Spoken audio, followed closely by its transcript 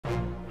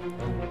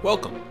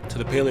Welcome to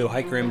the Paleo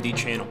Hiker MD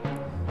channel.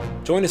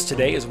 Join us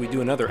today as we do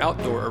another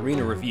outdoor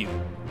arena review.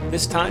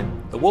 This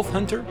time, the Wolf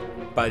Hunter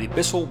by the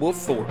Abyssal Wolf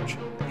Forge,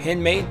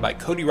 handmade by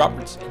Cody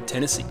Roberts in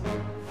Tennessee.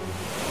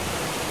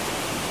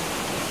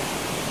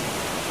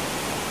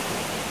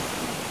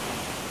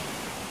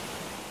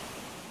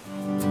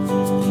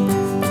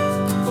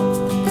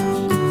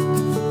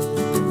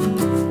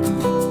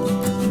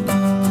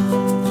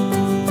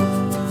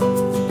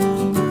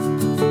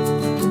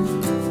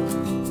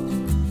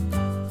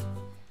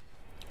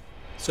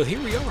 So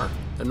here we are.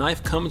 The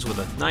knife comes with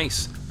a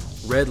nice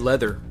red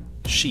leather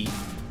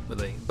sheath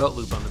with a belt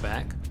loop on the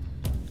back.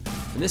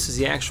 And this is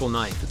the actual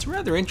knife. It's a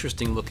rather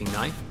interesting looking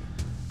knife.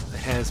 It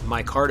has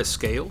micarta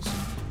scales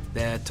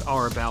that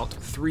are about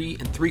 3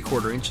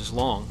 3/4 inches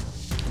long.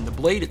 And the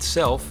blade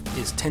itself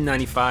is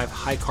 1095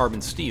 high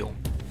carbon steel.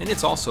 And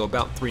it's also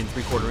about 3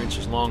 3/4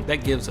 inches long.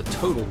 That gives a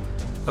total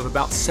of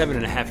about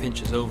 7.5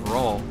 inches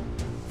overall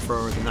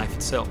for the knife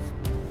itself.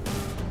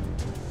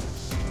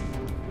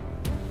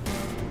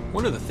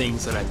 One of the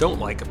things that I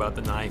don't like about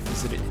the knife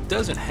is that it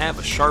doesn't have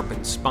a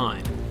sharpened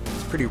spine.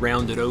 It's pretty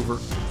rounded over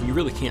and you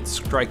really can't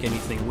strike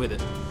anything with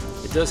it.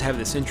 It does have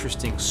this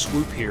interesting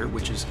swoop here,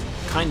 which is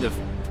kind of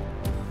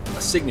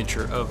a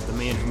signature of the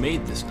man who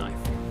made this knife.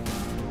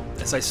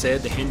 As I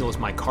said, the handle is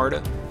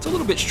micarta. It's a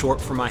little bit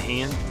short for my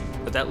hand,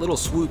 but that little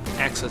swoop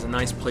acts as a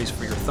nice place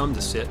for your thumb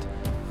to sit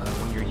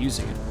when you're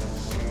using it.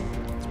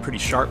 It's a pretty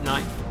sharp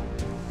knife,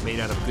 made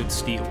out of good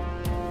steel.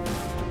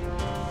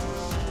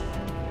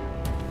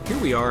 Here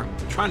we are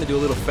trying to do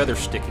a little feather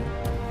sticking,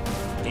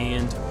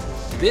 and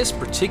this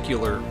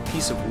particular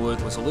piece of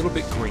wood was a little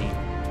bit green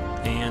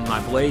and my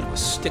blade was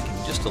sticking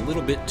just a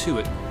little bit to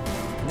it,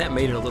 and that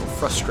made it a little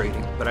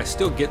frustrating, but I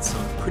still get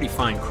some pretty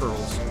fine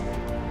curls.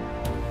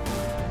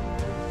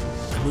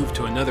 I moved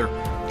to another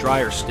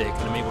drier stick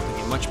and I'm able to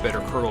get much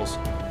better curls.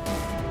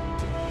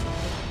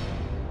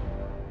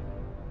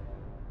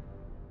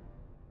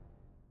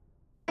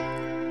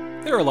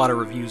 There are a lot of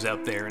reviews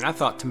out there, and I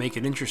thought to make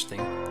it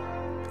interesting,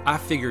 I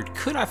figured,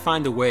 could I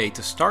find a way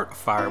to start a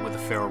fire with a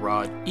ferro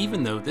rod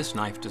even though this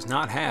knife does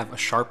not have a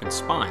sharpened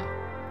spine?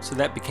 So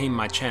that became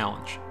my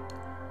challenge.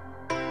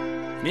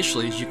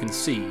 Initially, as you can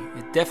see,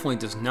 it definitely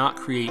does not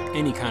create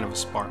any kind of a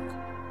spark.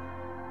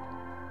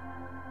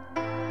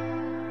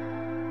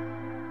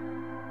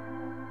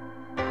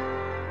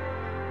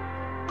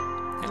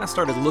 And I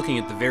started looking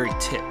at the very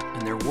tip,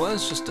 and there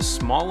was just a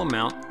small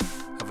amount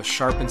of a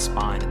sharpened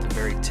spine at the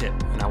very tip,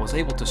 and I was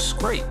able to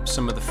scrape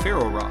some of the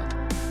ferro rod.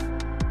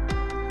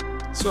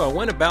 So I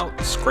went about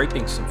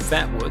scraping some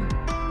fat wood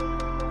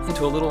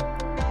into a little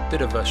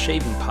bit of a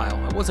shaving pile.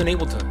 I wasn't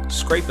able to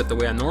scrape it the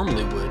way I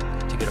normally would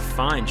to get a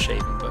fine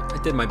shaving, but I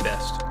did my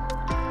best.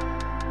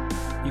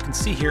 You can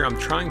see here I'm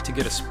trying to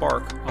get a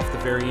spark off the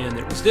very end.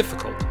 It was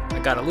difficult. I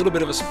got a little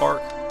bit of a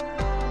spark,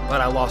 but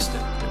I lost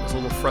it. It was a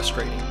little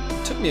frustrating.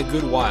 It took me a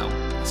good while.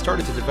 I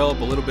started to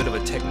develop a little bit of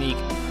a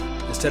technique.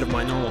 Instead of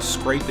my normal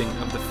scraping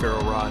of the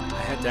ferro rod,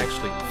 I had to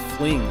actually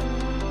fling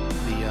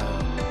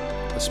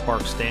the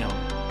sparks down.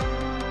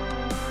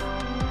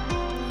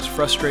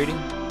 Frustrating,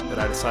 but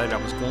I decided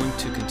I was going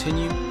to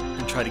continue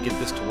and try to get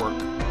this to work.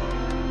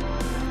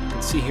 You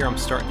can see here I'm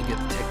starting to get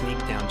the technique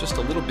down just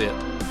a little bit.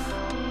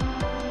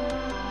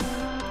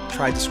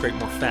 Tried to scrape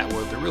more fat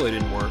wood, but it really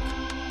didn't work.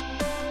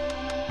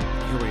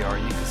 Here we are,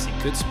 you can see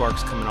good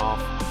sparks coming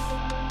off.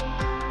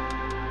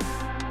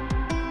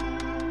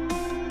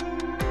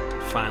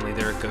 Finally,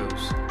 there it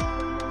goes.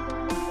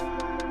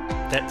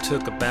 That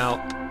took about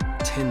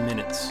 10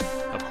 minutes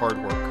of hard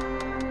work.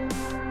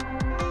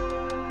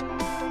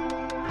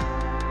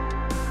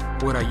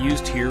 What I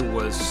used here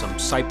was some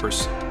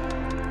cypress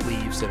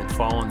leaves that had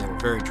fallen. They were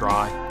very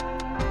dry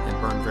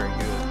and burned very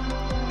good.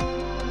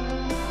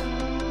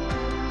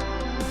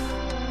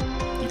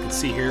 You can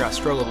see here I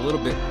struggled a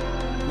little bit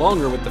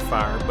longer with the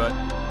fire, but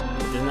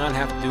I did not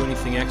have to do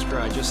anything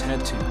extra. I just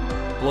had to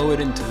blow it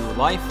into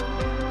life,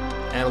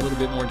 add a little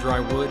bit more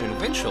dry wood, and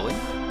eventually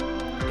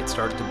it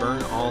started to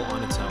burn all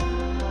on its own.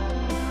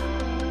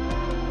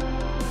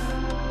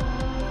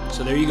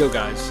 So there you go,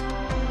 guys.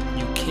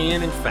 You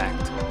can, in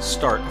fact,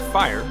 start a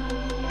fire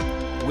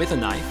with a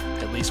knife,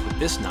 at least with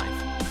this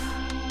knife,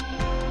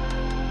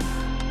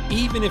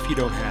 even if you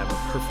don't have a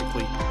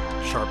perfectly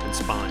sharpened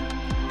spine.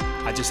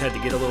 I just had to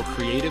get a little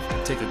creative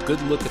and take a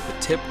good look at the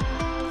tip,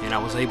 and I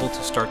was able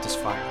to start this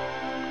fire.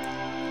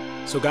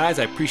 So guys,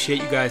 I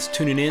appreciate you guys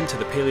tuning in to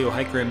the Paleo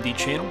Hiker MD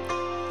channel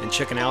and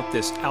checking out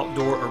this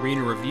outdoor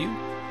arena review.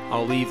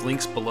 I'll leave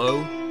links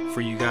below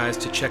for you guys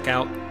to check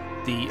out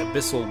the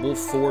Abyssal Wolf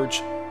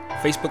Forge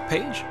Facebook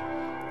page.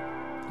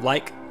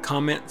 Like,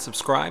 comment,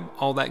 subscribe,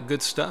 all that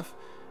good stuff.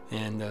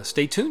 And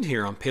stay tuned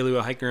here on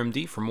Paleo Hiker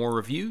MD for more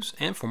reviews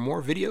and for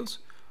more videos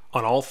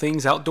on all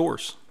things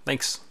outdoors.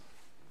 Thanks.